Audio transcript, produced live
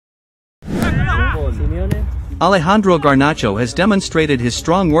Alejandro Garnacho has demonstrated his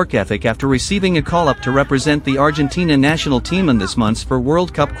strong work ethic after receiving a call-up to represent the Argentina national team in this month's for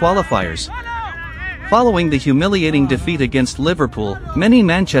World Cup qualifiers. Following the humiliating defeat against Liverpool, many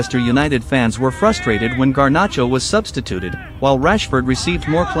Manchester United fans were frustrated when Garnacho was substituted, while Rashford received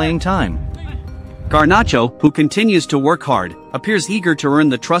more playing time. Garnacho, who continues to work hard, appears eager to earn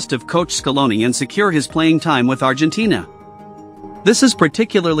the trust of coach Scaloni and secure his playing time with Argentina. This is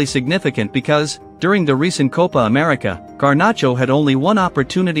particularly significant because, during the recent Copa America, Garnacho had only one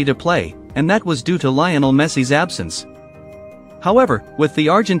opportunity to play, and that was due to Lionel Messi's absence. However, with the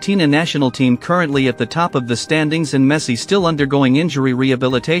Argentina national team currently at the top of the standings and Messi still undergoing injury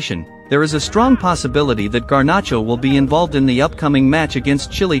rehabilitation, there is a strong possibility that Garnacho will be involved in the upcoming match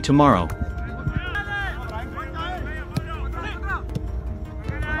against Chile tomorrow.